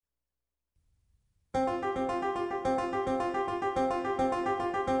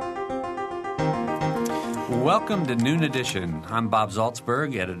Welcome to Noon Edition. I'm Bob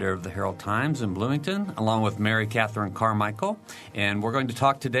Zaltzberg, editor of the Herald Times in Bloomington, along with Mary Catherine Carmichael. And we're going to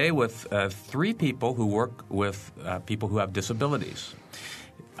talk today with three people who work with people who have disabilities.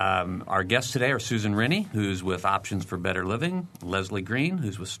 Our guests today are Susan Rennie, who's with Options for Better Living, Leslie Green,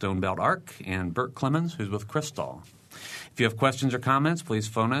 who's with Stonebelt ARC, and Bert Clemens, who's with Crystal. If you have questions or comments, please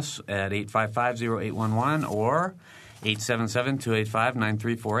phone us at 855-0811 or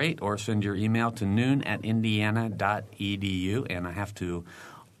 877-285-9348, or send your email to noon@indiana.edu. And I have to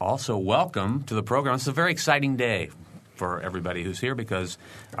also welcome to the program. It's a very exciting day for everybody who's here because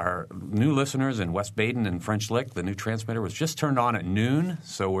our new listeners in West Baden and French Lick, the new transmitter was just turned on at noon.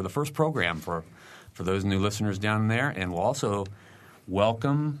 So we're the first program for those new listeners down there. And we'll also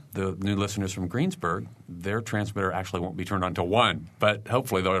welcome the new listeners from Greensburg. Their transmitter actually won't be turned on until 1, but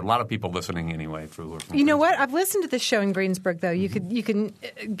hopefully there are a lot of people listening anyway. You know what? I've listened to the show in Greensburg, though. You can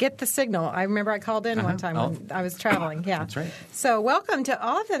get the signal. I remember I called in one time when I was traveling. Yeah, that's right. So welcome to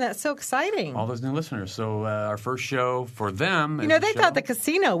all of them. That's so exciting. All those new listeners. So our first show for them. They thought the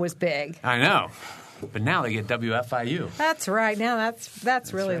casino was big. I know. But now they get WFIU. That's right. Now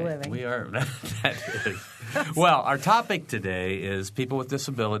that's really right. living. We are. That is. Well, our topic today is people with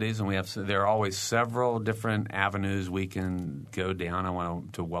disabilities, and there are always several different avenues we can go down. I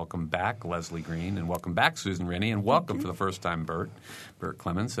want to welcome back Leslie Green and welcome back Susan Rennie, and welcome for the first time Bert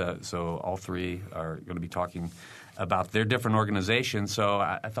Clemens. So all three are going to be talking about their different organizations. So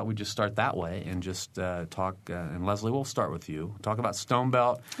I thought we'd just start that way and just talk. And Leslie, we'll start with you. Talk about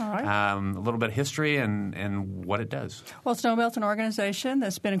Stonebelt, all right. A little bit of history and what it does. Well, Stonebelt's an organization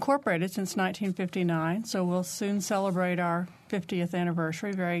that's been incorporated since 1959, so we'll soon celebrate our 50th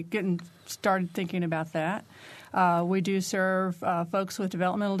anniversary. Getting started thinking about that. We do serve folks with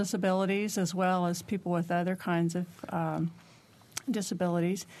developmental disabilities as well as people with other kinds of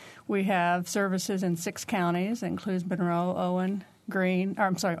disabilities. We have services in 6 counties. It includes Monroe, Owen,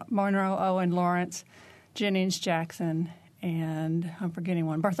 Lawrence, Jennings, Jackson, and I'm forgetting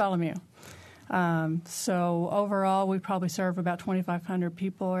one, Bartholomew. So overall, we probably serve about 2,500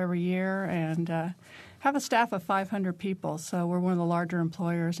 people every year and have a staff of 500 people. So we're one of the larger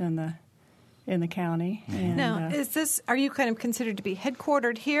employers in the county. And, now, are you kind of considered to be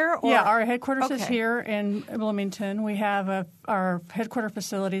headquartered here? Or? Yeah, our headquarters is here in Bloomington. We have our headquarter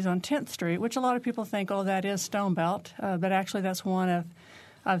facilities on 10th Street, which a lot of people think, that is Stonebelt. But actually that's one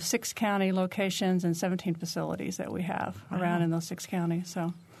of 6 county locations and 17 facilities that we have around in those 6 counties.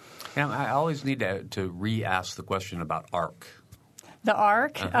 So, yeah, I always need to re-ask the question about ARC. The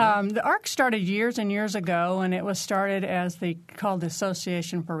ARC. The ARC started years and years ago, and it was started as called the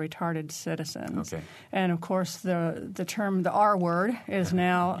Association for Retarded Citizens. Okay. And, of course, the term, the R word, is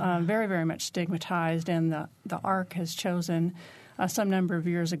now very, very much stigmatized, and the ARC has chosen some number of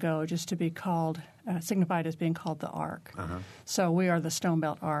years ago just to be called, signified as being called the ARC. So we are the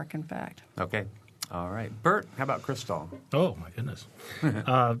Stonebelt ARC, in fact. Okay. All right. Bert, how about Crystal? Oh, my goodness.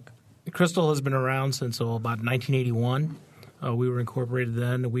 Crystal has been around since about 1981. We were incorporated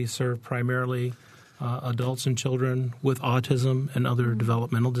then. We serve primarily adults and children with autism and other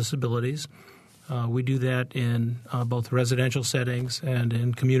developmental disabilities. We do that in both residential settings and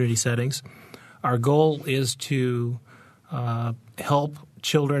in community settings. Our goal is to help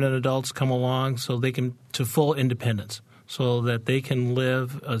children and adults come along so they can to full independence, so that they can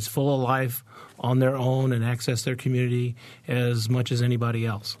live as full a life on their own and access their community as much as anybody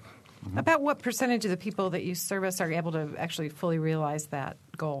else. About what percentage of the people that you service are able to actually fully realize that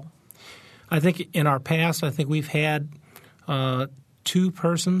goal? I think in our past, we've had 2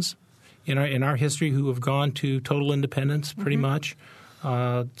 persons in our history who have gone to total independence pretty much.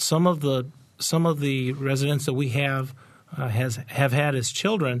 Some of the residents that we have had as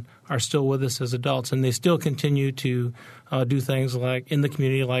children are still with us as adults, and they still continue to do things like in the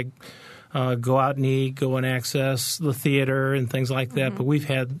community, like go out and eat, go and access the theater and things like that. But we've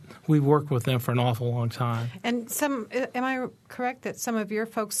worked with them for an awful long time. And am I correct that some of your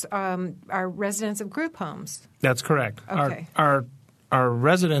folks are residents of group homes? That's correct. Okay. Our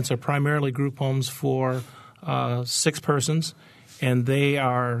residents are primarily group homes for 6 persons, and they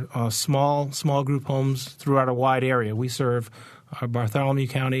are small group homes throughout a wide area. We serve Bartholomew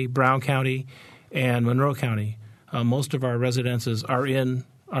County, Brown County, and Monroe County. Most of our residences are in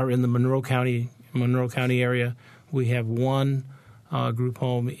the Monroe County area. We have 1 group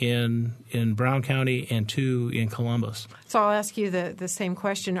home in Brown County and 2 in Columbus. So I'll ask you the same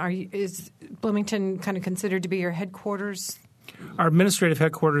question. Is Bloomington kind of considered to be your headquarters? Our administrative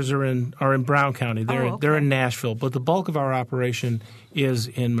headquarters are in Brown County. They're in Nashville, but the bulk of our operation is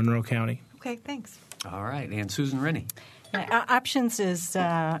in Monroe County. Okay, thanks. All right, and Susan Rennie. Options is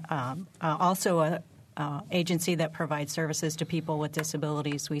also agency that provides services to people with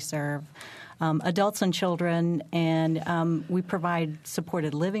disabilities. We serve adults and children, and we provide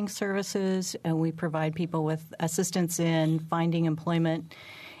supported living services, and we provide people with assistance in finding employment.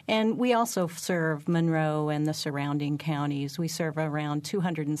 And we also serve Monroe and the surrounding counties. We serve around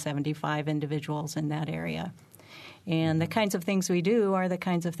 275 individuals in that area. And the kinds of things we do are the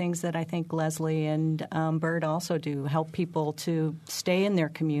kinds of things that I think Leslie and Bert also do, help people to stay in their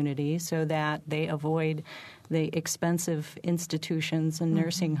community so that they avoid the expensive institutions and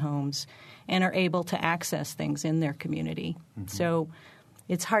nursing homes and are able to access things in their community. So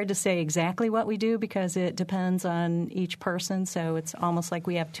it's hard to say exactly what we do because it depends on each person. So it's almost like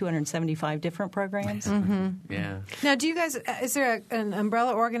we have 275 different programs. Yeah. Now, do you guys? Is there an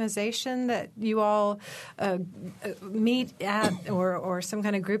umbrella organization that you all meet at, or some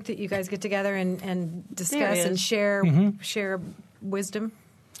kind of group that you guys get together and discuss and share wisdom?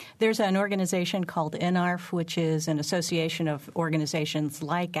 There's an organization called NARF, which is an association of organizations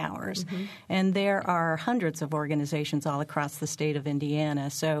like ours. And there are hundreds of organizations all across the state of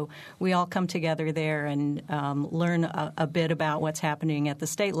Indiana. So we all come together there and learn a bit about what's happening at the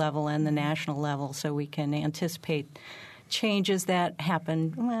state level and the national level so we can anticipate changes that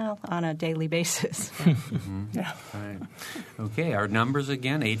happen, well, on a daily basis. Yeah. All right. Okay, our numbers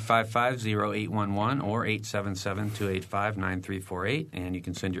again, 855-0811 or 877-285-9348, and you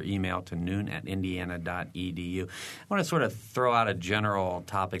can send your email to noon@indiana.edu. I want to sort of throw out a general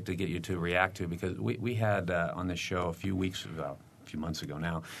topic to get you to react to, because we had on this show a few months ago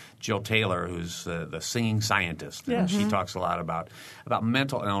now, Jill Taylor, who's the singing scientist. And she talks a lot about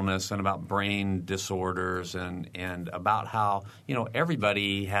mental illness and about brain disorders and about how,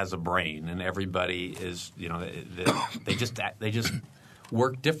 everybody has a brain and everybody is, they just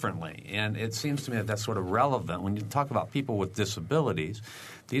work differently. And it seems to me that that's sort of relevant. When you talk about people with disabilities,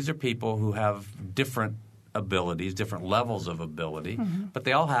 these are people who have different abilities, different levels of ability, but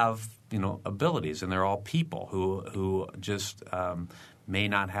they all have abilities, and they're all people who just may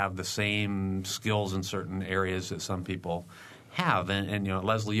not have the same skills in certain areas that some people have. And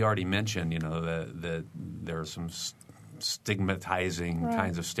Leslie, you already mentioned that there are some stigmatizing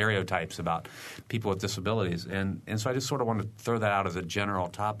kinds of stereotypes about people with disabilities. And so I just sort of want to throw that out as a general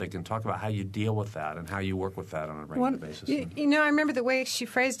topic and talk about how you deal with that and how you work with that on a regular basis. I remember the way she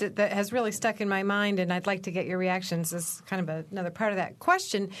phrased it that has really stuck in my mind, and I'd like to get your reactions as kind of another part of that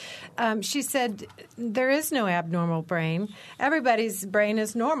question. She said, there is no abnormal brain. Everybody's brain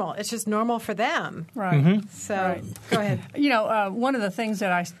is normal. It's just normal for them. Right. So go ahead. One of the things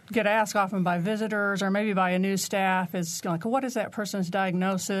that I get asked often by visitors or maybe by a new staff is like, what is that person's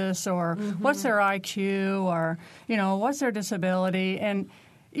diagnosis, or what's their IQ, or, what's their disability? And,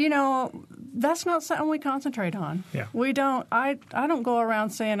 that's not something we concentrate on. Yeah. We don't. I don't go around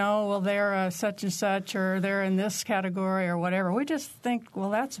saying, oh, well, they're such and such, or they're in this category, or whatever. We just think,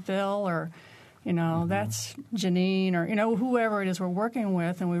 well, that's Bill, or, that's Janine, or, whoever it is we're working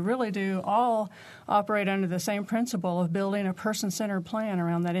with. And we really do all operate under the same principle of building a person-centered plan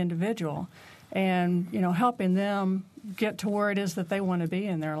around that individual and, helping them get to where it is that they want to be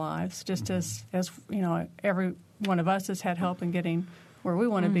in their lives, just as every one of us has had help in getting where we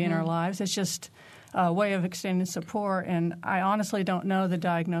want to be in our lives. It's just a way of extending support. And I honestly don't know the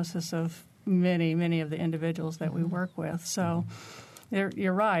diagnosis of many of the individuals that we work with. So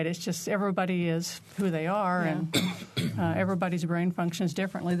you're right. It's just everybody is who they are, and everybody's brain functions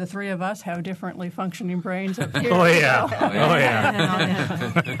differently. The three of us have differently functioning brains up here. Oh, yeah.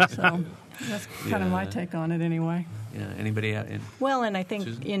 So that's kind of my take on it anyway. Yeah. Anybody? Well, and I think,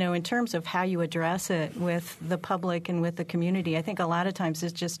 Susan? in terms of how you address it with the public and with the community, I think a lot of times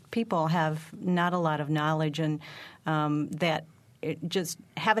it's just people have not a lot of knowledge and that just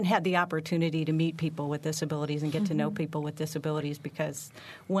haven't had the opportunity to meet people with disabilities and get to know people with disabilities, because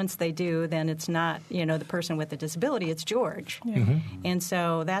once they do, then it's not, the person with the disability, it's George. And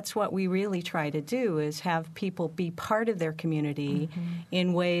so that's what we really try to do, is have people be part of their community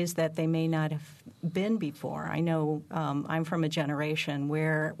in ways that they may not have been before. I know I'm from a generation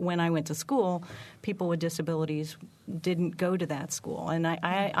where when I went to school, people with disabilities didn't go to that school. And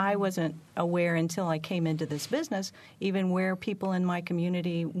I wasn't aware until I came into this business even where people in my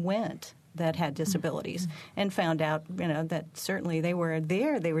community went that had disabilities, and found out, that certainly they were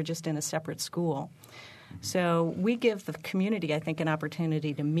there. They were just in a separate school. So we give the community, I think, an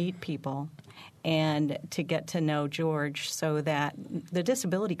opportunity to meet people and to get to know George, so that the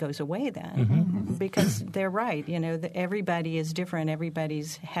disability goes away then. Because they're right. Everybody is different. Everybody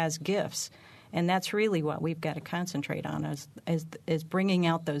has gifts. And that's really what we've got to concentrate on, is bringing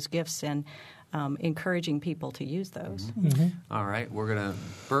out those gifts and encouraging people to use those. All right,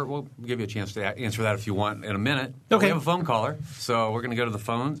 Bert, we'll give you a chance to answer that if you want in a minute. Okay. We have a phone caller, so we're going to go to the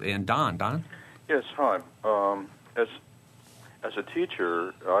phones. And Don. Yes, hi. As a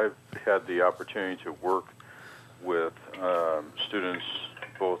teacher, I've had the opportunity to work with students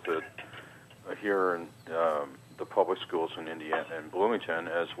both here in the public schools in Indiana and Bloomington,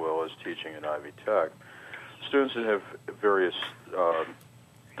 as well as teaching at Ivy Tech. Students that have various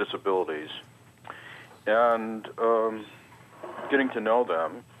disabilities, and getting to know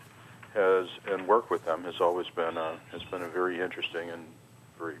them and work with them has always been a very interesting and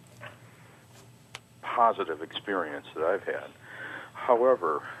very positive experience that I've had.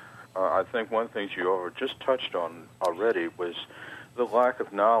 However, I think one thing you just touched on already was the lack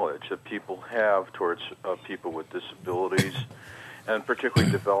of knowledge that people have towards people with disabilities, and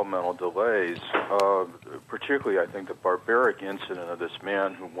particularly developmental delays. Particularly, I think the barbaric incident of this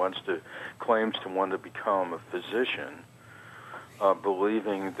man who claims to want to become a physician,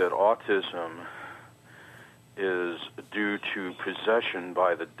 believing that autism is due to possession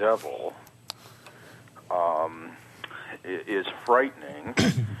by the devil, is frightening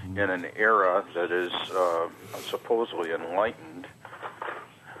in an era that is supposedly enlightened.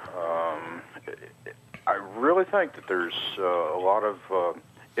 I really think that there's a lot of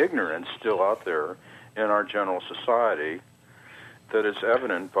ignorance still out there in our general society that is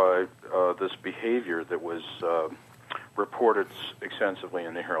evident by this behavior that was reported extensively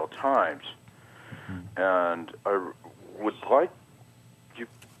in the Herald Times. And I would like you,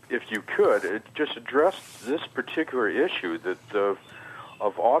 if you could, just address this particular issue that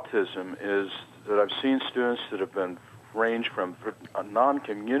of autism is that I've seen students that have been ranged from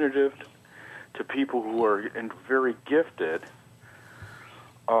non-communicative to people who are very gifted,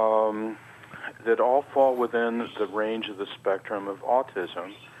 that all fall within the range of the spectrum of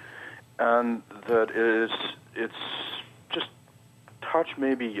autism, and that it's just touch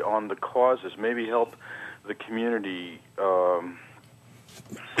maybe on the causes, maybe help the community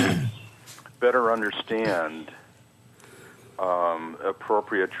better understand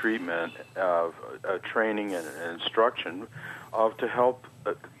appropriate treatment of training and instruction to help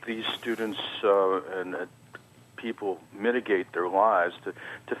these students and people mitigate their lives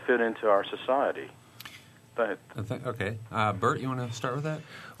to fit into our society. Okay. Bert, you want to start with that?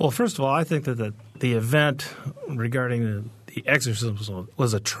 Well, first of all, I think that the event regarding the exorcism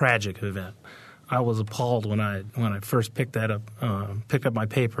was a tragic event. I was appalled when I first picked up my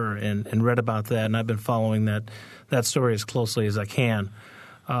paper and read about that, and I've been following that story as closely as I can.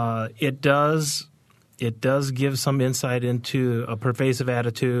 It does give some insight into a pervasive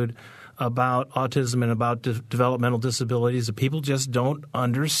attitude about autism and about developmental disabilities that people just don't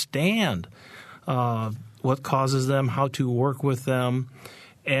understand what causes them, how to work with them,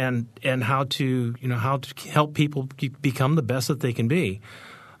 and how to help people become the best that they can be.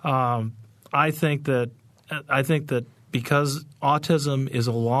 I think that because autism is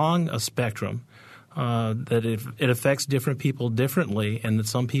along a spectrum, that it affects different people differently, and that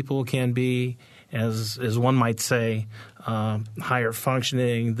some people can be, as one might say, higher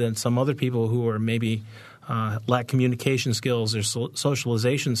functioning than some other people who are maybe lack communication skills or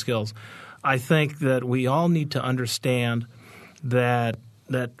socialization skills. I think that we all need to understand that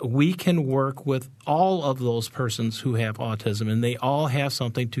we can work with all of those persons who have autism, and they all have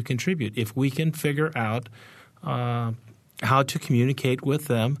something to contribute. If we can figure out how to communicate with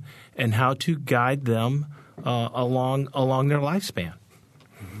them and how to guide them along their lifespan.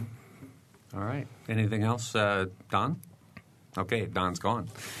 Mm-hmm. All right. Anything else, Don? Okay, Don's gone.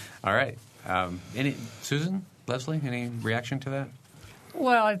 All right. Susan, Leslie, any reaction to that?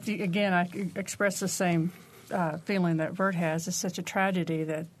 Well, again, I express the same feeling that Bert has. It's such a tragedy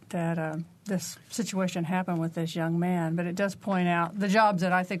that this situation happened with this young man. But it does point out the jobs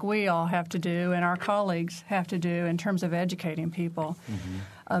that I think we all have to do and our colleagues have to do in terms of educating people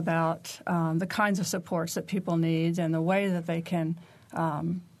about the kinds of supports that people need and the way that they can,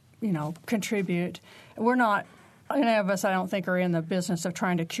 contribute. We're not. Any of us, I don't think, are in the business of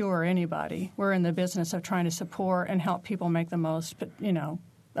trying to cure anybody. We're in the business of trying to support and help people make the most,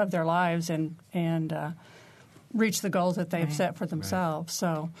 of their lives and reach the goals that they've set for themselves.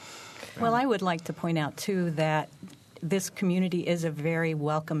 So, well, I would like to point out too that this community is a very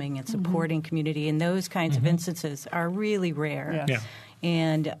welcoming and supporting community, and those kinds of instances are really rare. Yes. Yeah.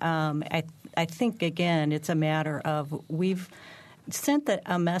 And I think again, it's a matter of we've sent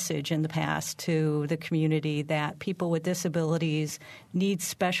a message in the past to the community that people with disabilities need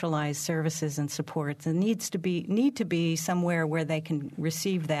specialized services and supports and need to be somewhere where they can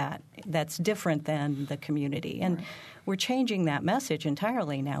receive that that's different than the community. And we're changing that message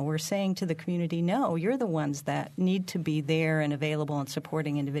entirely now. We're saying to the community, no, you're the ones that need to be there and available and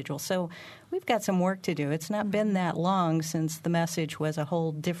supporting individuals. So we've got some work to do. It's not been that long since the message was a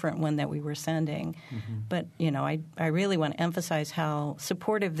whole different one that we were sending. But, I really want to emphasize how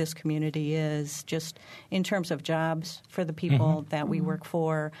supportive this community is just in terms of jobs for the people that we work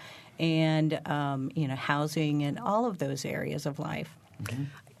for and, housing and all of those areas of life.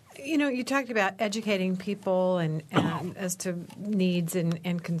 You talked about educating people and as to needs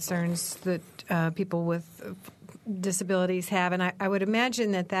and concerns that people with disabilities have, and I would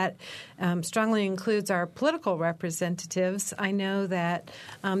imagine that strongly includes our political representatives. I know that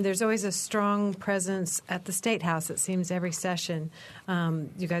there's always a strong presence at the State House, it seems, every session.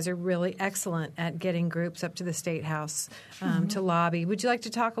 You guys are really excellent at getting groups up to the State House to lobby. Would you like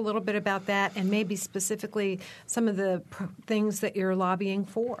to talk a little bit about that and maybe specifically some of the things that you're lobbying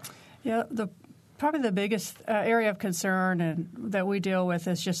for? Yeah, probably the biggest area of concern and that we deal with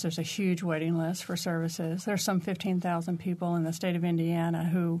is just there's a huge waiting list for services. There's some 15,000 people in the state of Indiana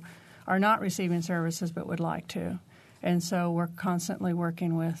who are not receiving services but would like to. And so we're constantly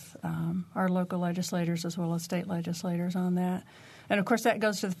working with our local legislators as well as state legislators on that. And, of course, that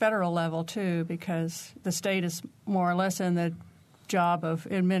goes to the federal level, too, because the state is more or less in the job of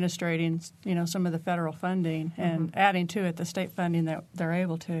administrating, some of the federal funding and adding to it the state funding that they're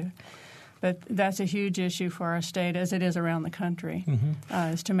able to. But that's a huge issue for our state, as it is around the country,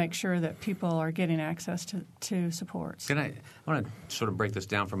 is to make sure that people are getting access to supports. I want to sort of break this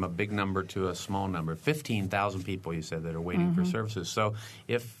down from a big number to a small number. 15,000 people, you said, that are waiting for services. So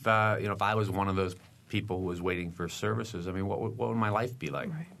if I was one of those people who was waiting for services, I mean, what would my life be like?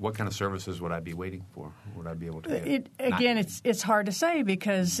 Right. What kind of services would I be waiting for? Would I be able to get? It's hard to say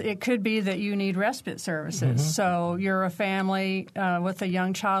because it could be that you need respite services. So you're a family with a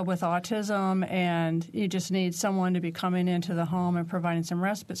young child with autism and you just need someone to be coming into the home and providing some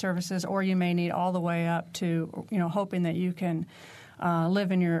respite services, or you may need all the way up to, hoping that you can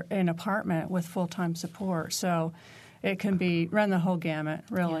live in an apartment with full-time support. So it can run the whole gamut,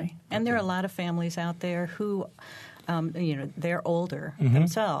 really. Yeah. And there are a lot of families out there who, they're older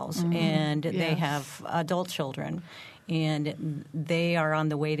themselves, and they have adult children, and they are on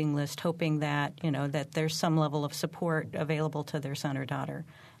the waiting list hoping that, that there's some level of support available to their son or daughter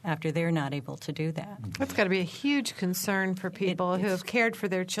after they're not able to do that. That's got to be a huge concern for people who have cared for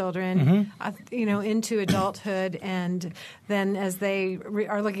their children, into adulthood, and then as they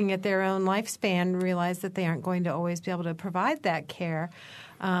are looking at their own lifespan, realize that they aren't going to always be able to provide that care.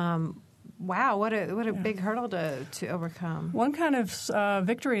 Wow, what a big hurdle to overcome. One kind of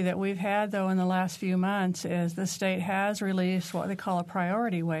victory that we've had, though, in the last few months is the state has released what they call a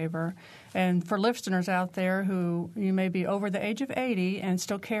priority waiver. And for listeners out there who you may be over the age of 80 and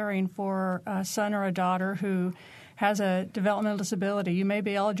still caring for a son or a daughter who has a developmental disability, you may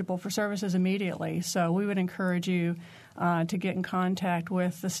be eligible for services immediately. So we would encourage you to get in contact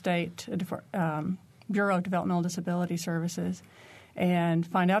with the State Bureau of Developmental Disability Services and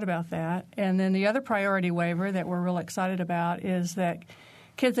find out about that. And then the other priority waiver that we're real excited about is that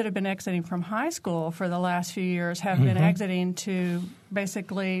kids that have been exiting from high school for the last few years have been exiting to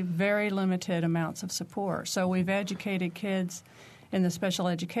basically very limited amounts of support. So we've educated kids in the special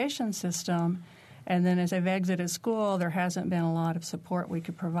education system, and then as they've exited school, there hasn't been a lot of support we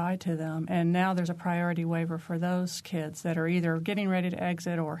could provide to them. And now there's a priority waiver for those kids that are either getting ready to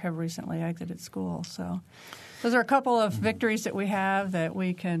exit or have recently exited school. So those are a couple of victories that we have that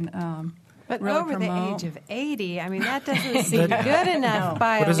we can But really over promote. the age of 80, I mean, that doesn't seem good enough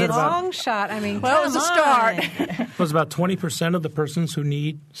by a long shot. I mean, well, it was a start. It was about 20% of the persons who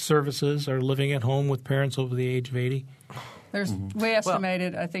need services are living at home with parents over the age of 80. We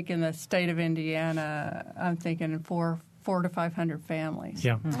estimated, I think, in the state of Indiana, I'm thinking 400 to 500 families.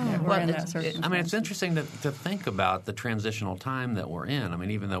 Yeah. We're in that circumstance. I mean, it's interesting to think about the transitional time that we're in. I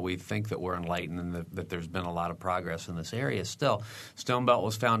mean, even though we think that we're enlightened and that there's been a lot of progress in this area, still, Stone Belt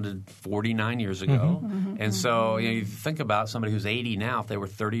was founded 49 years ago. And so you think about somebody who's 80 now, if they were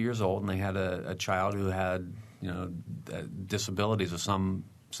 30 years old and they had a child who had disabilities of some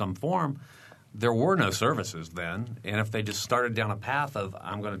form, there were no services then. And if they just started down a path of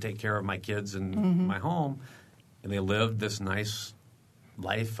I'm going to take care of my kids in my home, and they lived this nice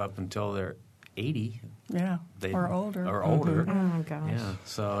life up until they're 80. Yeah, or older. Or older. Oh, gosh. Yeah,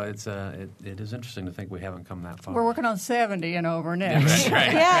 so it is interesting to think we haven't come that far. We're working on 70 and over next.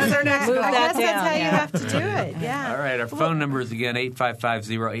 Right. Yeah, Move that that's down, how you yeah. have to do it. Yeah. All right, our phone number is again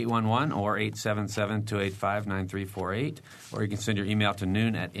 855-0811 or 877-285-9348, or you can send your email to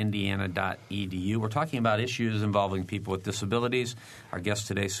noon@indiana.edu. We're talking about issues involving people with disabilities. Our guest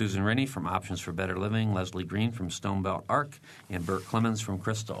today, Susan Rennie from Options for Better Living, Leslie Green from Stonebelt ARC, and Bert Clemens from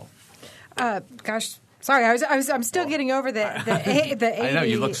Crystal. Gosh, sorry, I'm still getting over the 80. I know,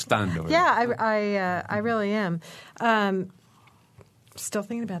 you look stunned over Yeah, I really am. Still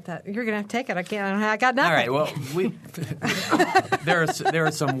thinking about that. You're going to have to take it. I got nothing. All right. Well, there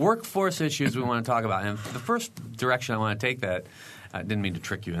are some workforce issues we want to talk about, and the first direction I want to take that. I didn't mean to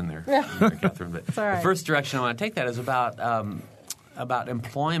trick you in there, Catherine. But all right. The first direction I want to take that is about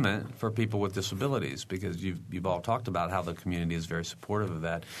employment for people with disabilities, because you've all talked about how the community is very supportive of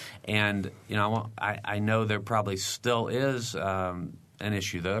that, and I know there probably still is an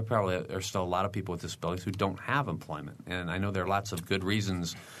issue. There probably are still a lot of people with disabilities who don't have employment, and I know there are lots of good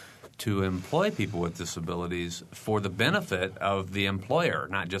reasons to employ people with disabilities for the benefit of the employer,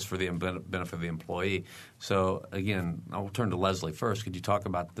 not just for the benefit of the employee. So, again, I'll turn to Leslie first. Could you talk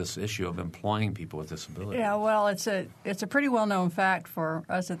about this issue of employing people with disabilities? Yeah, well, it's a pretty well-known fact for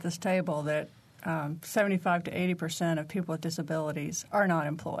us at this table that 75 to 80% of people with disabilities are not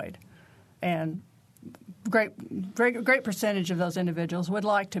employed, and great percentage of those individuals would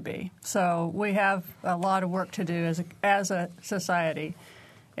like to be. So we have a lot of work to do as a society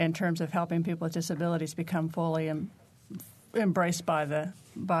in terms of helping people with disabilities become fully embraced by the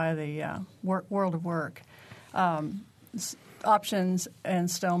world of work. Options and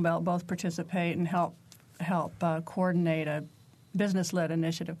Stonebelt both participate and help coordinate a business-led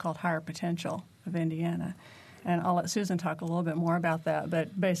initiative called Higher Potential of Indiana. And I'll let Susan talk a little bit more about that.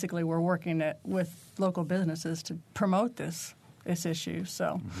 But basically, we're working with local businesses to promote this issue.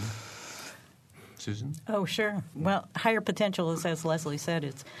 So. Susan? Oh, sure. Well, Higher Potential is, as Leslie said,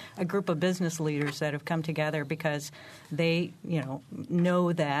 it's a group of business leaders that have come together because they,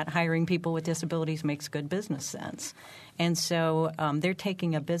 know that hiring people with disabilities makes good business sense. And so they're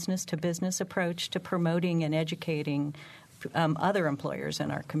taking a business-to-business approach to promoting and educating other employers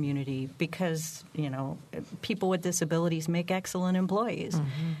in our community because, people with disabilities make excellent employees.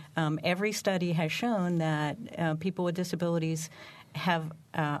 Mm-hmm. Every study has shown that people with disabilities have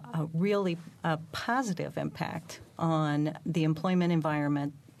a really positive impact on the employment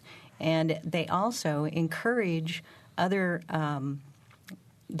environment, and they also encourage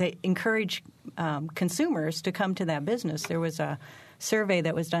consumers to come to that business. There was a survey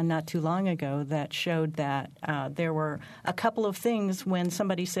that was done not too long ago that showed that there were a couple of things when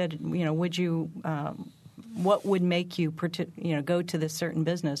somebody said, would you, what would make you, go to this certain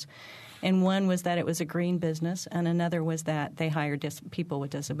business? And one was that it was a green business, and another was that they hired people with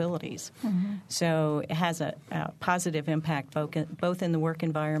disabilities. Mm-hmm. So it has a positive impact both in the work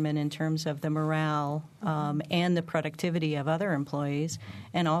environment in terms of the morale and the productivity of other employees,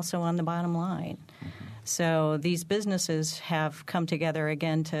 and also on the bottom line. So these businesses have come together,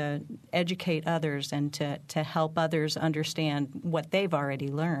 again, to educate others and to help others understand what they've already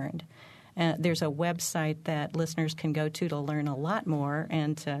learned. There's a website that listeners can go to learn a lot more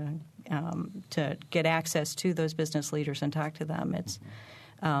and to get access to those business leaders and talk to them. It's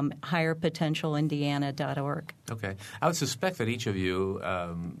higherpotentialindiana.org. Okay. I would suspect that each of you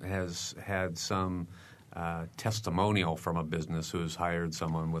has had some testimonial from a business who's hired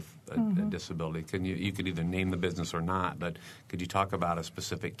someone with a disability. You could either name the business or not, but could you talk about a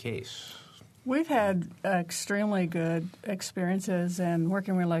specific case? We've had extremely good experiences and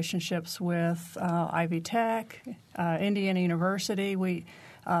working relationships with Ivy Tech, Indiana University.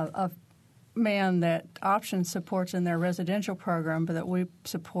 A man that Options supports in their residential program, but that we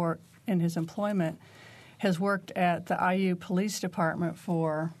support in his employment, has worked at the IU Police Department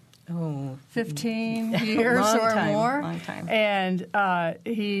for 15 years or more. Long time. And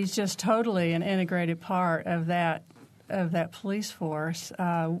he's just totally an integrated part of that police force.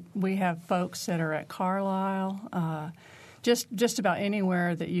 We have folks that are at Carlisle, just about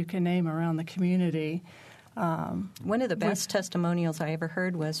anywhere that you can name around the community. One of the best testimonials I ever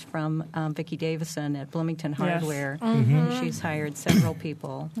heard was from Vicki Davison at Bloomington Hardware. Yes. Mm-hmm. She's hired several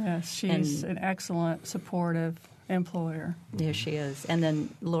people. Yes, she's an excellent, supportive employer. Yes, she is. And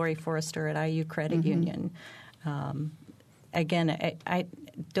then Lori Forrester at IU Credit Union. again, I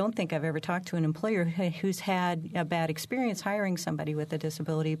don't think I've ever talked to an employer who's had a bad experience hiring somebody with a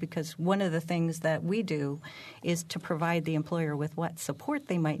disability, because one of the things that we do is to provide the employer with what support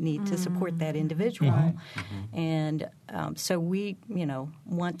they might need to support that individual. And so we,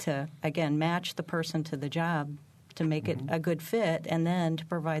 want to, again, match the person to the job to make it a good fit, and then to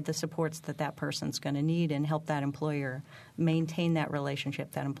provide the supports that person's going to need and help that employer maintain that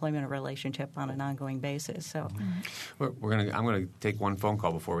relationship, that employment relationship on an ongoing basis. So, I'm going to take one phone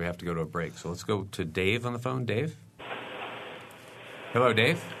call before we have to go to a break. So let's go to Dave on the phone. Dave? Hello,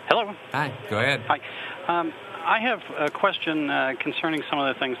 Dave. Hello. Hi. Go ahead. Hi. I have a question concerning some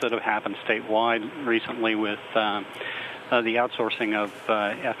of the things that have happened statewide recently with the outsourcing of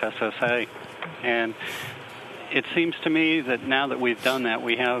FSSA. And it seems to me that now that we've done that,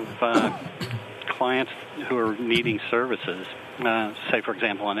 we have clients who are needing services, say, for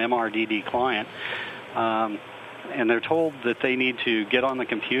example, an MRDD client, and they're told that they need to get on the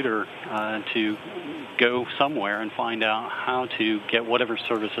computer to go somewhere and find out how to get whatever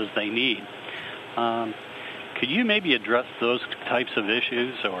services they need. Could you maybe address those types of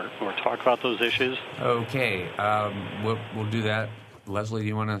issues or talk about those issues? Okay. We'll do that. Leslie, do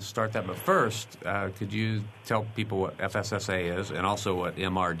you want to start that? But first, could you tell people what FSSA is and also what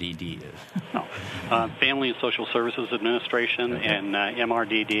MRDD is? Family and Social Services Administration, okay. And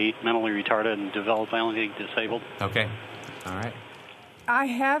MRDD, mentally retarded and developmentally disabled. Okay. All right. I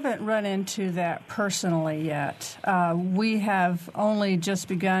haven't run into that personally yet. We have only just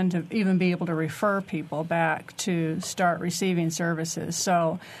begun to even be able to refer people back to start receiving services.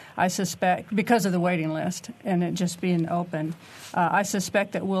 So I suspect, because of the waiting list and it just being open, I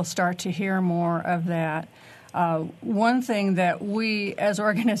suspect that we'll start to hear more of that. One thing that we as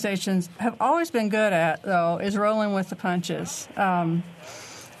organizations have always been good at, though, is rolling with the punches.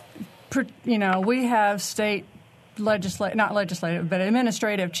 We have state not legislative, but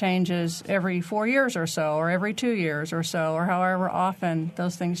administrative changes every 4 years or so, or every 2 years or so, or however often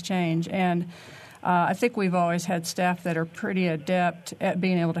those things change. And I think we've always had staff that are pretty adept at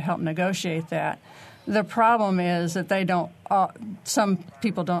being able to help negotiate that. The problem is that some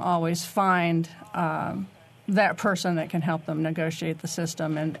people don't always find that person that can help them negotiate the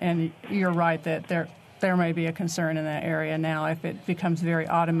system. And you're right that there may be a concern in that area now if it becomes very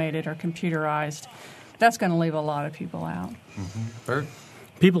automated or computerized. That's going to leave a lot of people out. Mm-hmm. Bert?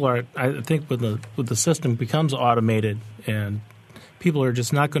 People are, I think, when the system becomes automated, and people are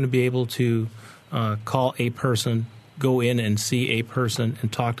just not going to be able to call a person, go in and see a person,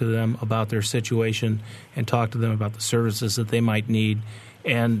 and talk to them about their situation, and talk to them about the services that they might need,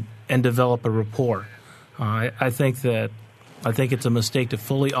 and develop a rapport. I think it's a mistake to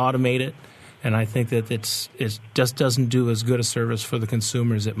fully automate it, and I think that it just doesn't do as good a service for the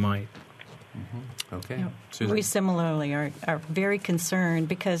consumer as it might. Mm-hmm. Okay. Yeah. We similarly are very concerned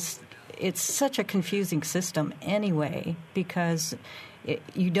because it's such a confusing system anyway, because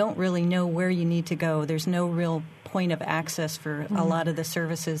you don't really know where you need to go. There's no real point of access for a lot of the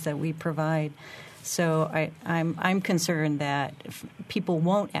services that we provide. So I'm concerned that people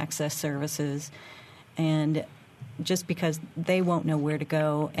won't access services, and just because they won't know where to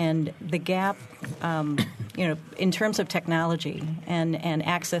go. And the gap, in terms of technology and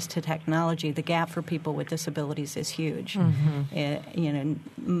access to technology, the gap for people with disabilities is huge. Mm-hmm.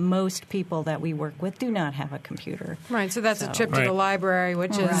 Most people that we work with do not have a computer. Right, so that's a trip to the library,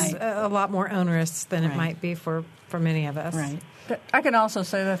 which is a lot more onerous than it might be for many of us. Right. But I can also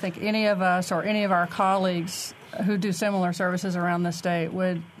say that I think any of us or any of our colleagues who do similar services around the state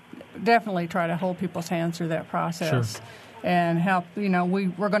would definitely try to hold people's hands through that process. Sure. And help. We're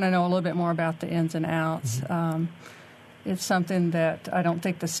going to know a little bit more about the ins and outs. Mm-hmm. It's something that I don't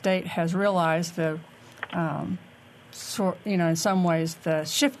think the state has realized. In some ways, the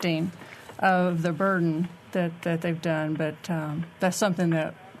shifting of the burden that they've done. But that's something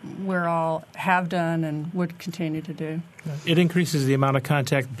that we're all have done and would continue to do. It increases the amount of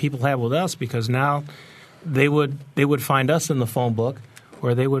contact people have with us, because now they would find us in the phone book,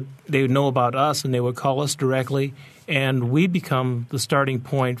 where they would know about us and they would call us directly, and we become the starting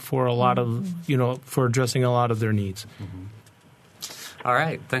point for a lot of for addressing a lot of their needs. Mm-hmm. All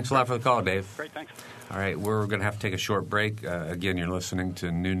right, thanks a lot for the call, Dave. Great, thanks. All right, we're going to have to take a short break. Again, you're listening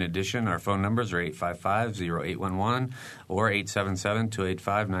to Noon Edition. Our phone numbers are 855-0811 or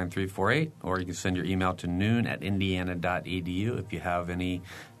 877-285-9348, or you can send your email to noon@indiana.edu if you have any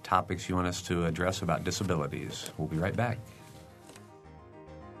topics you want us to address about disabilities. We'll be right back.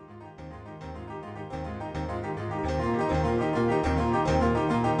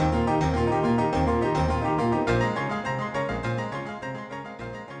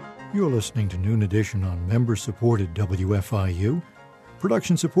 You're listening to Noon Edition on member-supported WFIU.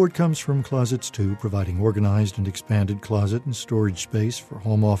 Production support comes from Closets 2, providing organized and expanded closet and storage space for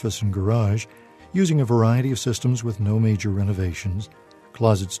home office and garage, using a variety of systems with no major renovations.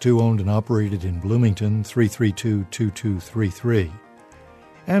 Closets 2 owned and operated in Bloomington, 332-2233.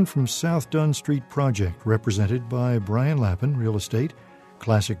 And from South Dunn Street Project, represented by Brian Lappin, Real Estate,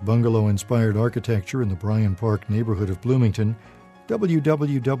 classic bungalow-inspired architecture in the Bryan Park neighborhood of Bloomington,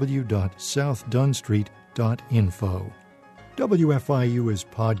 www.southdunstreet.info. WFIU is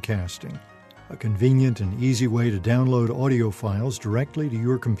podcasting, a convenient and easy way to download audio files directly to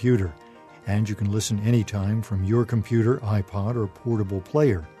your computer, and you can listen anytime from your computer, iPod, or portable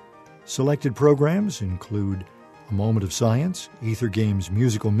player. Selected programs include A Moment of Science, Ether Games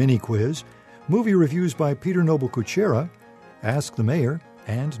Musical Mini Quiz, movie reviews by Peter Noble-Kuchera, Ask the Mayor,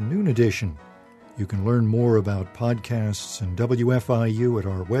 and Noon Edition. You can learn more about podcasts and WFIU at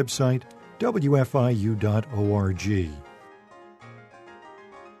our website, wfiu.org.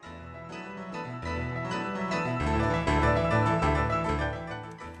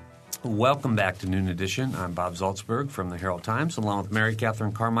 Welcome back to Noon Edition. I'm Bob Zaltsberg from the Herald Times, along with Mary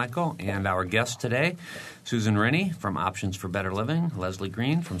Catherine Carmichael and our guests today, Susan Rennie from Options for Better Living, Leslie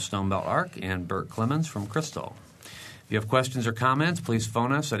Green from Stonebelt Arc, and Bert Clemens from Crystal. If you have questions or comments, please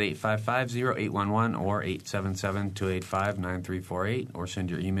phone us at 855-0811 or 877-285-9348 or send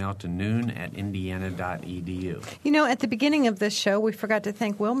your email to noon@indiana.edu. You know, at the beginning of this show, we forgot to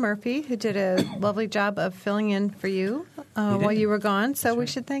thank Will Murphy, who did a lovely job of filling in for you while you were gone, so we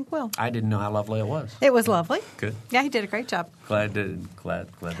should thank Will. I didn't know how lovely it was. It was lovely. Good. Yeah, he did a great job. Glad that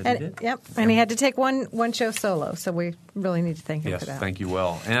he did. Yep, and he had to take one show solo, so we really need to thank him yes, for that. Yes, thank you,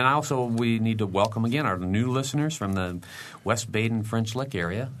 Will. And also we need to welcome again our new listeners from the West Baden French Lick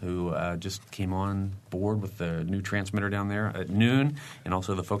area who just came on board with the new transmitter down there at noon, and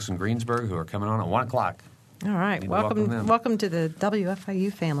also the folks in Greensburg who are coming on at 1 o'clock. All right. Welcome to the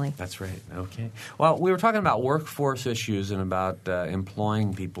WFIU family. That's right. Okay. Well, we were talking about workforce issues and about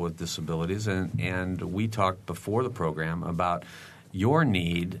employing people with disabilities, and we talked before the program about your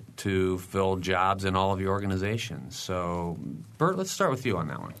need to fill jobs in all of your organizations. So, Bert, let's start with you on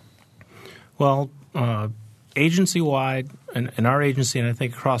that one. Well, agency-wide, in our agency and I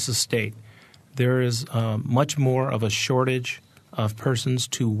think across the state, there is much more of a shortage of persons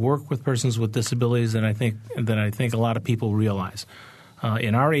to work with persons with disabilities than I think a lot of people realize.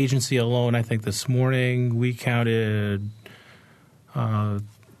 In our agency alone, I think this morning we counted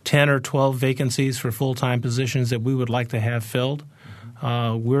 10 or 12 vacancies for full-time positions that we would like to have filled.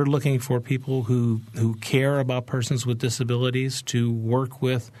 We're looking for people who care about persons with disabilities to work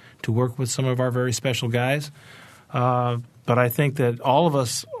with some of our very special guys. But I think that all of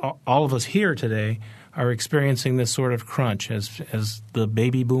us here today are experiencing this sort of crunch as the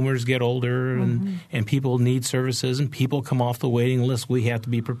baby boomers get older and people need services and people come off the waiting list. We have to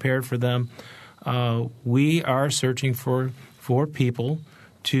be prepared for them. We are searching for people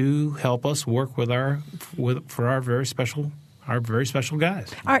to help us work for our very special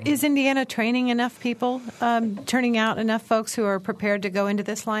guys. Is Indiana training enough people, turning out enough folks who are prepared to go into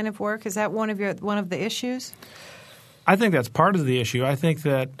this line of work? Is that one of the issues? I think that's part of the issue. I think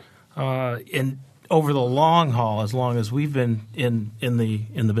that over the long haul, as long as we've been in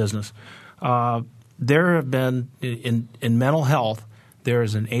the business, there have been in mental health.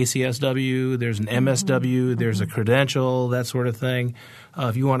 There's an ACSW, there's an MSW, there's a credential, that sort of thing.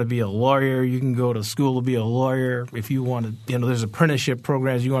 If you want to be a lawyer, you can go to school to be a lawyer. If you want to, there's apprenticeship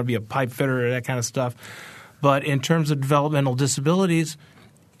programs. You want to be a pipe fitter, that kind of stuff. But in terms of developmental disabilities,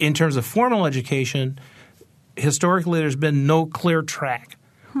 in terms of formal education, historically there's been no clear track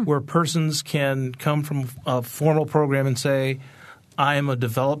where persons can come from a formal program and say, I am a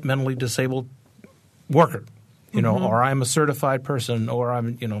developmentally disabled worker. Or I'm a certified person, or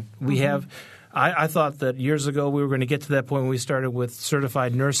we have – I thought that years ago we were going to get to that point when we started with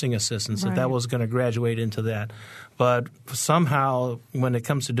certified nursing assistants, that was going to graduate into that. But somehow when it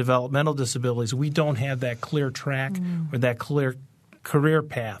comes to developmental disabilities, we don't have that clear track or that clear career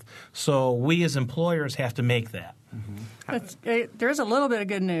path. So we as employers have to make that. There's a little bit of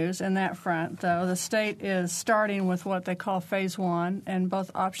good news in that front, though. The state is starting with what they call Phase 1, and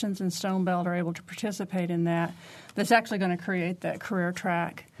both Options and Stonebelt are able to participate in that. That's actually going to create that career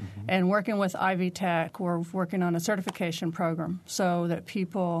track. And working with Ivy Tech, we're working on a certification program so that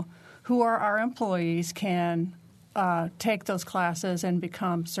people who are our employees can take those classes and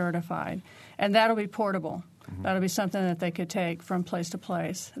become certified. And that'll be portable. That'll be something that they could take from place to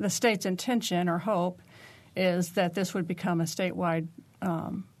place. The state's intention or hope is that this would become a statewide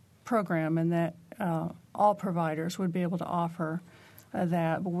program and that all providers would be able to offer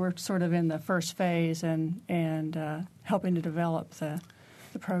that. But we're sort of in the first phase and helping to develop the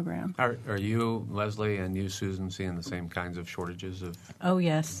program. Are you, Leslie, and you, Susan, seeing the same kinds of shortages of Oh,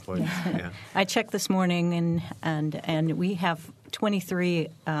 yes. employees? Yeah. I checked this morning, and we have 23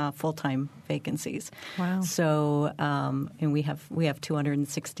 full-time vacancies. Wow. So, and we have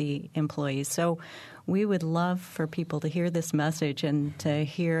 260 employees. So we would love for people to hear this message and to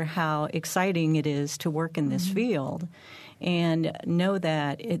hear how exciting it is to work in this field, and know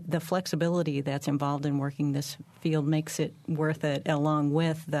that the flexibility that's involved in working this field makes it worth it, along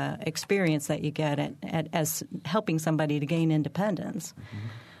with the experience that you get as helping somebody to gain independence.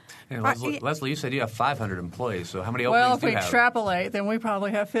 And Leslie, you said you have 500 employees, so how many Well, openings if do we you have? extrapolate, then we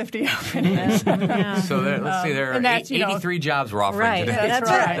probably have 50 openings. So let's see, there and are that's, 83 jobs we're offering Right. today. That's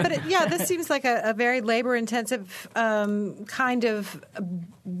right. But this seems like a very labor-intensive kind of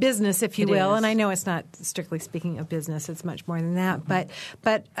business, if you It will. is. And I know it's not strictly speaking a business; it's much more than that.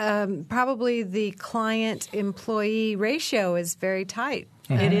 But probably the client-employee ratio is very tight.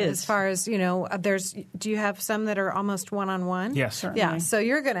 It is. As far as, do you have some that are almost one-on-one? Yes. Certainly. Yeah, so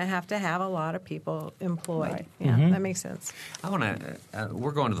you're going to have a lot of people employed. Right. Yeah, that makes sense. I want to.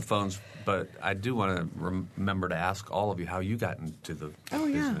 We're going to the phones, but I do want to remember to ask all of you how you got into the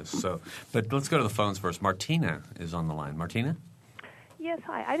business. So, but let's go to the phones first. Martina is on the line. Martina? Yes,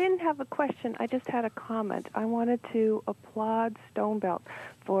 hi. I didn't have a question. I just had a comment. I wanted to applaud Stonebelt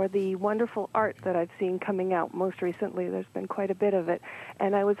for the wonderful art that I've seen coming out most recently. There's been quite a bit of it.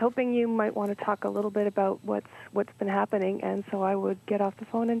 And I was hoping you might want to talk a little bit about what's been happening, and so I would get off the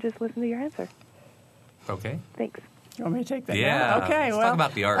phone and just listen to your answer. Okay. Thanks. You want me to take that? Yeah. Okay. Let's talk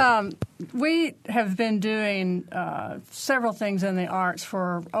about the art. We have been doing several things in the arts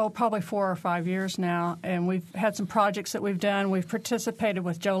for, probably 4 or 5 years now, and we've had some projects that we've done. We've participated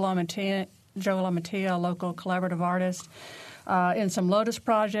with Joe LaMattia, a local collaborative artist, in some Lotus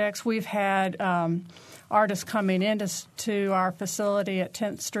projects. We've had artists coming into our facility at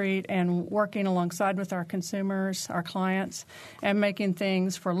 10th Street and working alongside with our consumers, our clients, and making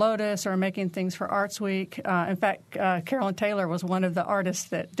things for Lotus or making things for Arts Week. In fact, Carolyn Taylor was one of the artists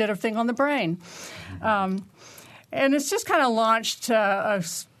that did a thing on the brain. And it's just kind of launched a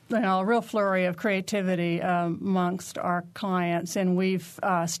real flurry of creativity amongst our clients, and we've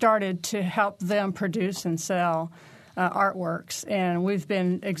started to help them produce and sell artworks, and we've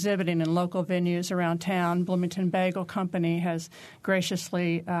been exhibiting in local venues around town. Bloomington Bagel Company has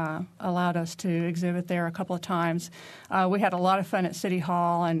graciously allowed us to exhibit there a couple of times. We had a lot of fun at City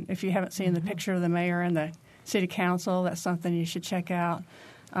Hall, and if you haven't seen the picture of the mayor and the city council, that's something you should check out.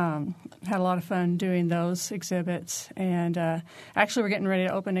 Had a lot of fun doing those exhibits, and actually we're getting ready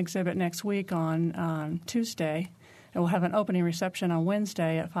to open an exhibit next week on Tuesday, and we'll have an opening reception on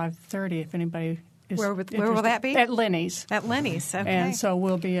Wednesday at 5:30 if anybody Where will that be? At Lenny's. At Lenny's, okay. And so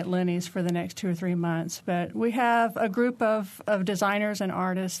we'll be at Lenny's for the next 2 or 3 months. But we have a group of designers and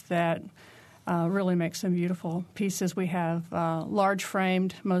artists that really make some beautiful pieces. We have large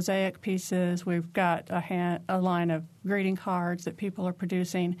framed mosaic pieces. We've got a line of greeting cards that people are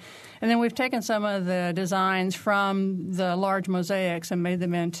producing. And then we've taken some of the designs from the large mosaics and made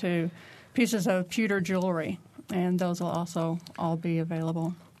them into pieces of pewter jewelry. And those will also all be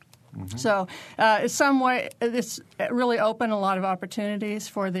available. Mm-hmm. So it's really opened a lot of opportunities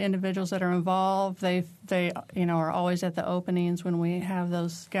for the individuals that are involved. They are always at the openings when we have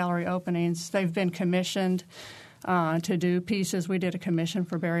those gallery openings. They've been commissioned to do pieces. We did a commission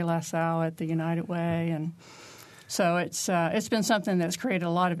for Barry Lassalle at the United Way, and so it's been something that's created a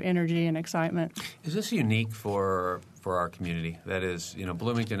lot of energy and excitement. Is this unique for our community? That is,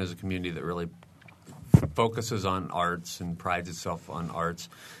 Bloomington is a community that really focuses on arts and prides itself on arts.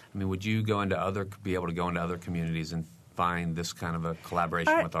 I mean, would you be able to go into other communities and find this kind of a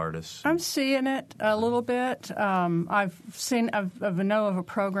collaboration with artists? I'm seeing it a little bit. I know of a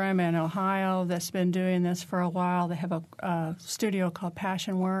program in Ohio that's been doing this for a while. They have a studio called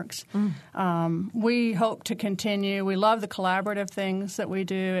Passion Works. We hope to continue. We love the collaborative things that we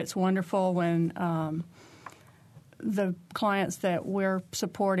do. It's wonderful when the clients that we're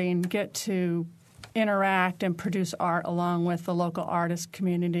supporting get to interact and produce art along with the local artist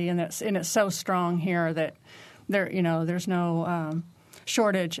community, and it's so strong here that there's no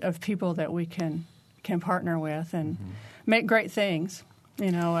shortage of people that we can partner with and make great things.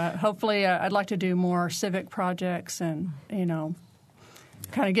 Hopefully, I'd like to do more civic projects and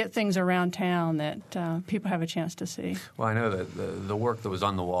kind of get things around town that people have a chance to see. Well, I know that the work that was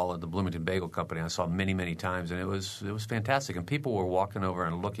on the wall at the Bloomington Bagel Company I saw many, many times, and it was fantastic. And people were walking over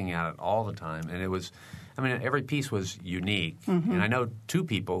and looking at it all the time. And every piece was unique. Mm-hmm. And I know 2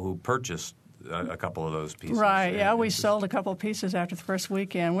 people who purchased a couple of those pieces. Right, yeah, we sold a couple of pieces after the first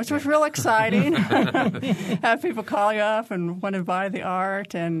weekend, which was real exciting. Have people call you up and want to buy the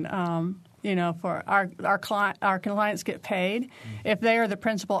art, and for our clients get paid. If they are the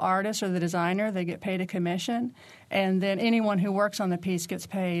principal artist or the designer, they get paid a commission, and then anyone who works on the piece gets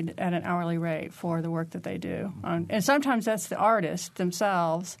paid at an hourly rate for the work that they do. And sometimes that's the artist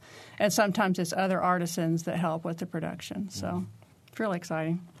themselves, and sometimes it's other artisans that help with the production. So it's really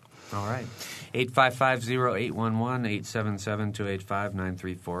exciting. All right. 855-0811,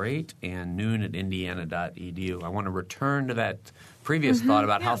 877-285-9348, and noon@indiana.edu. I want to return to that previous thought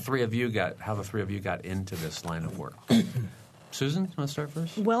about how the three of you got into this line of work. Susan, you want to start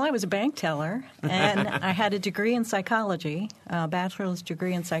first? Well, I was a bank teller, and I had a degree in psychology, a bachelor's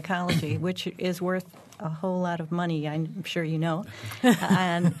degree in psychology, which is worth a whole lot of money, I'm sure you know.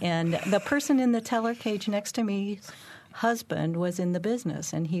 And the person in the teller cage next to me's husband was in the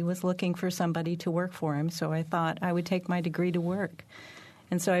business, and he was looking for somebody to work for him, so I thought I would take my degree to work.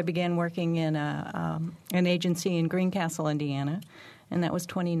 And so I began working in an agency in Greencastle, Indiana, and that was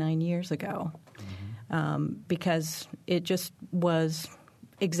 29 years ago. Because it just was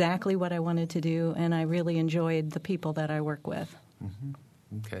exactly what I wanted to do, and I really enjoyed the people that I work with.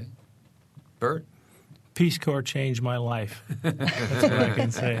 Okay. Bert? Peace Corps changed my life. That's what I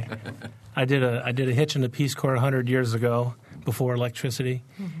can say. I did a hitch in the Peace Corps 100 years ago before electricity.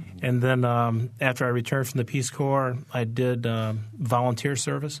 And then after I returned from the Peace Corps, I did volunteer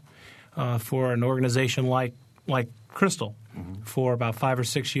service for an organization like Crystal for about 5 or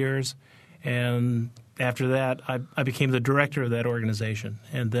 6 years. And after that, I became the director of that organization.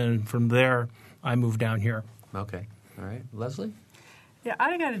 And then from there, I moved down here. Okay. All right. Leslie? Yeah,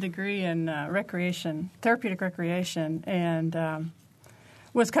 I got a degree in therapeutic recreation, and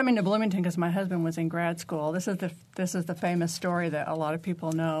was coming to Bloomington because my husband was in grad school. This is the famous story that a lot of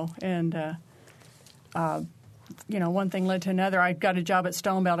people know. And one thing led to another. I got a job at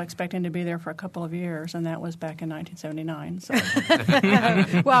Stonebelt expecting to be there for a couple of years, and that was back in 1979. So.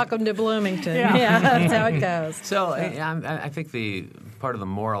 Welcome to Bloomington. Yeah, that's how it goes. So I think the part of the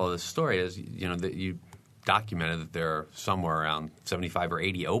moral of the story is, that you documented that there are somewhere around 75 or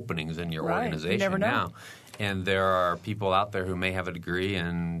 80 openings in your organization you never know. now. And there are people out there who may have a degree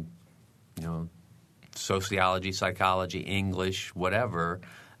in, sociology, psychology, English, whatever,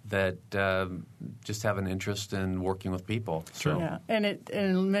 that just have an interest in working with people. Sure. Yeah,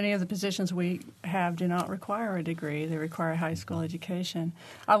 and many of the positions we have do not require a degree. They require a high school education.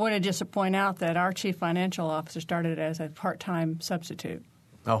 I wanted just to point out that our chief financial officer started as a part-time substitute.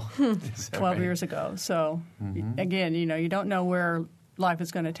 12 years ago. So, again, you don't know where life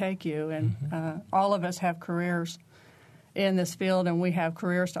is going to take you, and all of us have careers in this field, and we have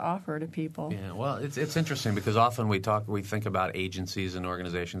careers to offer to people. Yeah, well, it's interesting because often we think about agencies and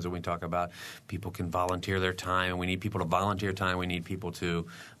organizations, and we talk about people can volunteer their time, and we need people to volunteer time. We need people to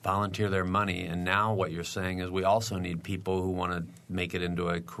volunteer their money. And now what you're saying is we also need people who want to make it into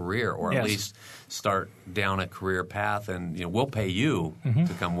a career, or at least start down a career path, and we'll pay you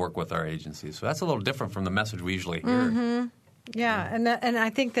to come work with our agency. So that's a little different from the message we usually hear. Yeah, and I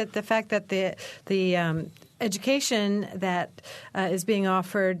think that the fact that the education that is being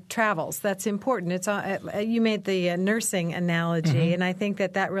offered travels. That's important. It's you made the nursing analogy, and I think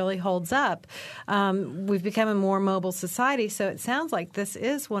that really holds up. We've become a more mobile society, so it sounds like this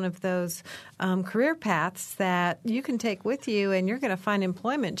is one of those career paths that you can take with you, and you're going to find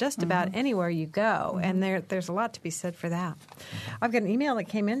employment just about anywhere you go. And there's a lot to be said for that. I've got an email that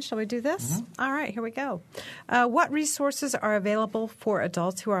came in. Shall we do this? All right, here we go. What resources are available for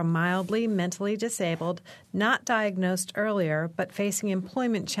adults who are mildly mentally disabled, not diagnosed earlier, but facing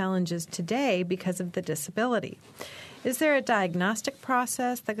employment challenges today because of the disability? Is there a diagnostic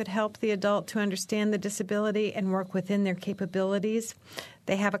process that could help the adult to understand the disability and work within their capabilities?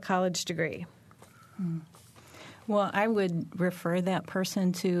 They have a college degree. Well, I would refer that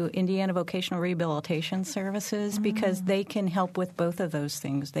person to Indiana Vocational Rehabilitation Services because they can help with both of those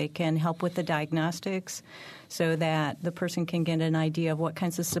things. They can help with the diagnostics so that the person can get an idea of what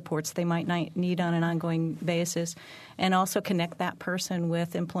kinds of supports they might need on an ongoing basis, and also connect that person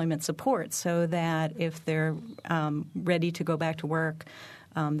with employment support so that if they're ready to go back to work,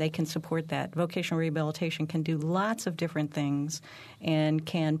 they can support that. Vocational rehabilitation can do lots of different things and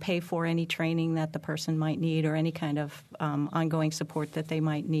can pay for any training that the person might need or any kind of ongoing support that they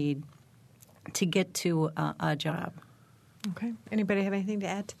might need to get to a job. Okay. Anybody have anything to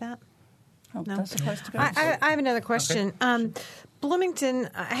add to that? Oh, no? That's supposed to go. I have another question. Okay. Bloomington,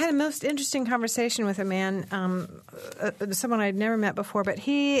 I had a most interesting conversation with a man, someone I'd never met before, but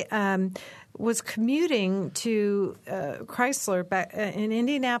he was commuting to Chrysler back in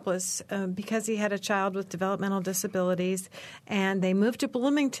Indianapolis because he had a child with developmental disabilities, and they moved to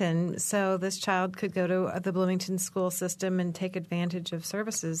Bloomington so this child could go to the Bloomington school system and take advantage of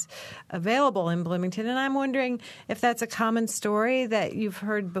services available in Bloomington. And I'm wondering if that's a common story that you've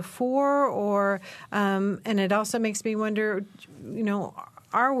heard before, or and it also makes me wonder,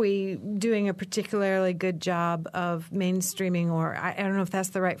 are we doing a particularly good job of mainstreaming, or I don't know if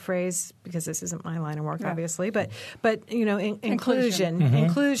that's the right phrase because this isn't my line of work, obviously, but inclusion.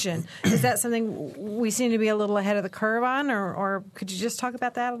 Inclusion. Is that something we seem to be a little ahead of the curve on, or could you just talk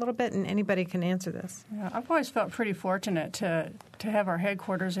about that a little bit? And anybody can answer this. Yeah, I've always felt pretty fortunate to have our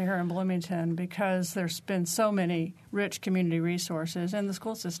headquarters here in Bloomington because there's been so many rich community resources, and the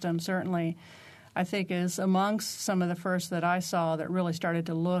school system certainly, I think, is amongst some of the first that I saw that really started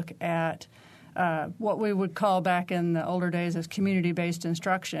to look at what we would call back in the older days as community-based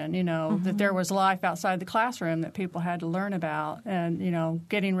instruction, that there was life outside the classroom that people had to learn about, and,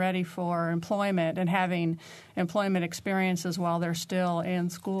 getting ready for employment and having employment experiences while they're still in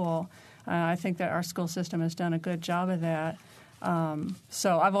school. I think that our school system has done a good job of that.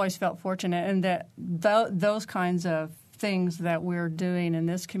 So I've always felt fortunate, and that those kinds of things that we're doing in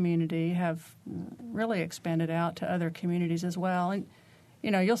this community have really expanded out to other communities as well. And,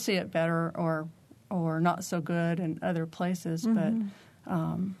 you'll see it better or not so good in other places, but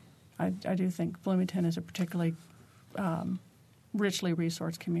I do think Bloomington is a particularly richly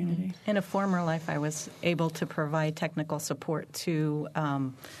resourced community. In a former life, I was able to provide technical support to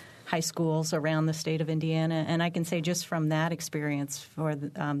high schools around the state of Indiana, and I can say just from that experience for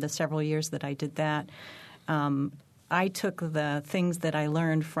the several years that I did that, I took the things that I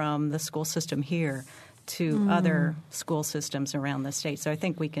learned from the school system here to other school systems around the state. So I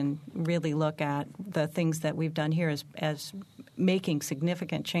think we can really look at the things that we've done here as making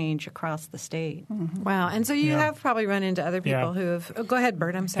significant change across the state. Wow. And so you have probably run into other people who have – go ahead,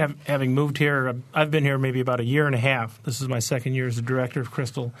 Bert. I'm sorry. Having moved here, I've been here maybe about a year and a half. This is my second year as the director of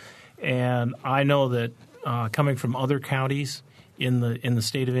Crystal. And I know that coming from other counties in the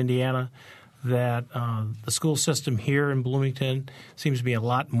state of Indiana, that the school system here in Bloomington seems to be a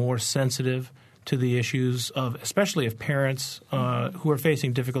lot more sensitive to the issues of, especially of parents who are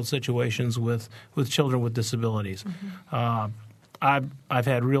facing difficult situations with children with disabilities. I've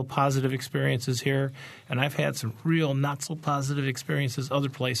had real positive experiences here, and I've had some real not so positive experiences other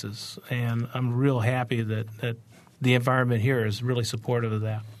places, and I'm real happy that the environment here is really supportive of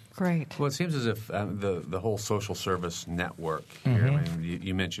that. Great. Well, it seems as if the whole social service network here, I mean,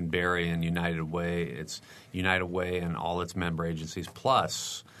 you mentioned Barry and United Way. It's United Way and all its member agencies,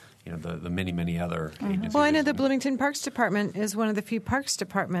 plus the many, many other agencies. Well, I know the Bloomington Parks Department is one of the few parks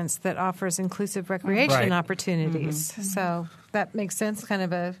departments that offers inclusive recreation opportunities. So that makes sense, kind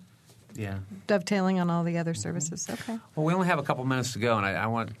of a dovetailing on all the other services. Okay. Well, we only have a couple minutes to go, and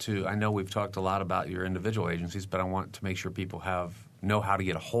I know we've talked a lot about your individual agencies, but I want to make sure people know how to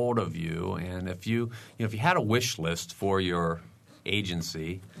get a hold of you. And if you had a wish list for your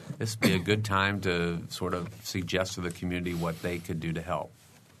agency, this would be a good time to sort of suggest to the community what they could do to help.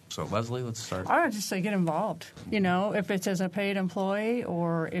 So, Leslie, let's start. I would just say get involved. If it's as a paid employee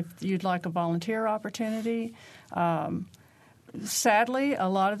or if you'd like a volunteer opportunity. Sadly, a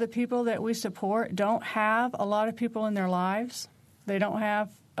lot of the people that we support don't have a lot of people in their lives. They don't have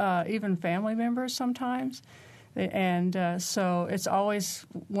even family members sometimes. And so it's always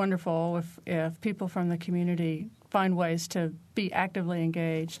wonderful if people from the community find ways to be actively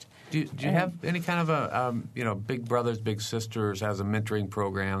engaged. Do you have any kind of a Big Brothers Big Sisters has a mentoring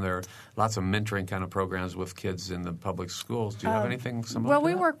program? There are lots of mentoring kind of programs with kids in the public schools. Do you have anything similar? Well, to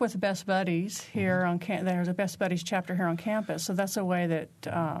we that? work with Best Buddies here on campus. There's a Best Buddies chapter here on campus, so that's a way that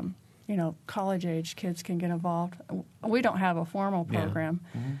college-age kids can get involved. We don't have a formal program,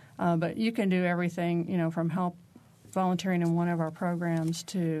 but you can do everything, from help volunteering in one of our programs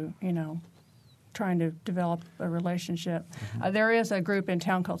to, trying to develop a relationship. There is a group in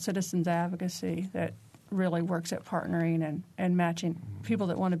town called Citizens Advocacy that really works at partnering and matching people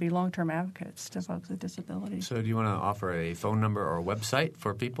that want to be long-term advocates to folks with disabilities. So do you want to offer a phone number or a website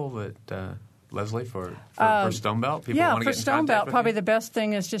for people that Leslie, for Stonebelt? People want to for get in contact Stonebelt, with probably you? the best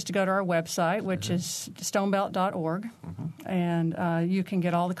thing is just to go to our website, which is stonebelt.org, and you can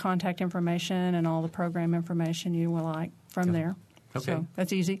get all the contact information and all the program information you will like from there. Okay. So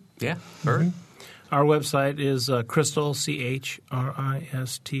that's easy. Yeah. Bert? Our website is Crystal,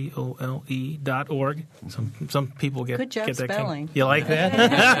 CHRISTOLE.org. Some people get Good job get that spelling. You like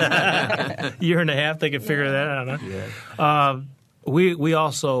that? Year and a half, they can figure that out. Huh? Yeah. We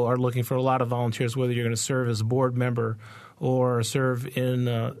also are looking for a lot of volunteers, whether you're going to serve as a board member or serve in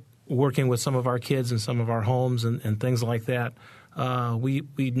working with some of our kids in some of our homes and things like that.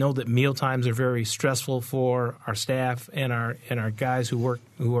 We know that meal times are very stressful for our staff and our guys who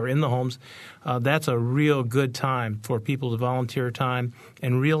are in the homes. That's a real good time for people to volunteer time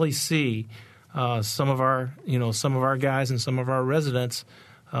and really see some of our guys and some of our residents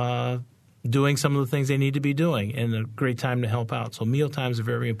doing some of the things they need to be doing, and a great time to help out. So meal times are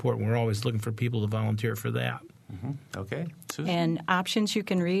very important. We're always looking for people to volunteer for that. Mm-hmm. Okay, Susan? And options you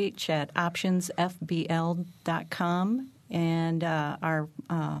can reach at optionsfbl.com. And our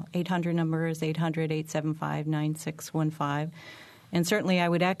 800 number is 800-875-9615. And certainly I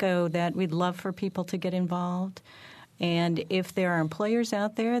would echo that we'd love for people to get involved. And if there are employers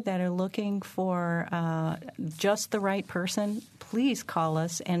out there that are looking for just the right person, please call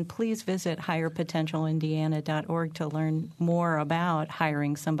us and please visit hirepotentialindiana.org to learn more about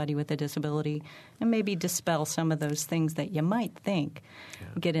hiring somebody with a disability and maybe dispel some of those things that you might think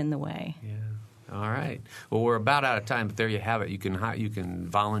get in the way. Yeah. All right. Well, we're about out of time, but there you have it. You can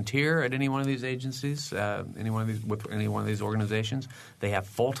volunteer at any one of these agencies, with any one of these organizations. They have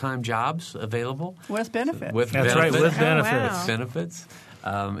full-time jobs available with benefits. That's right, with benefits. Wow. Benefits.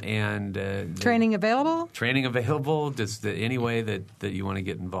 Training available? Training available, just any way that you want to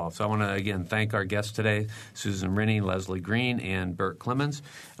get involved. So I want to, again, thank our guests today, Susan Rennie, Leslie Green, and Bert Clemens.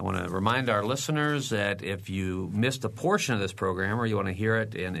 I want to remind our listeners that if you missed a portion of this program or you want to hear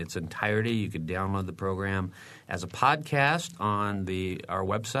it in its entirety, you can download the program as a podcast on our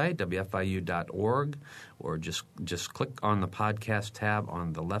website, wfiu.org, or just click on the podcast tab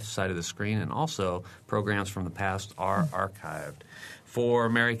on the left side of the screen, and also programs from the past are archived. For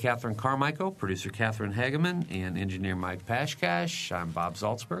Mary Catherine Carmichael, producer Catherine Hageman, and engineer Mike Pashkash, I'm Bob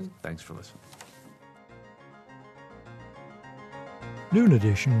Zaltzberg. Thanks for listening. Noon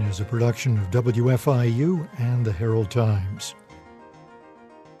Edition is a production of WFIU and the Herald Times.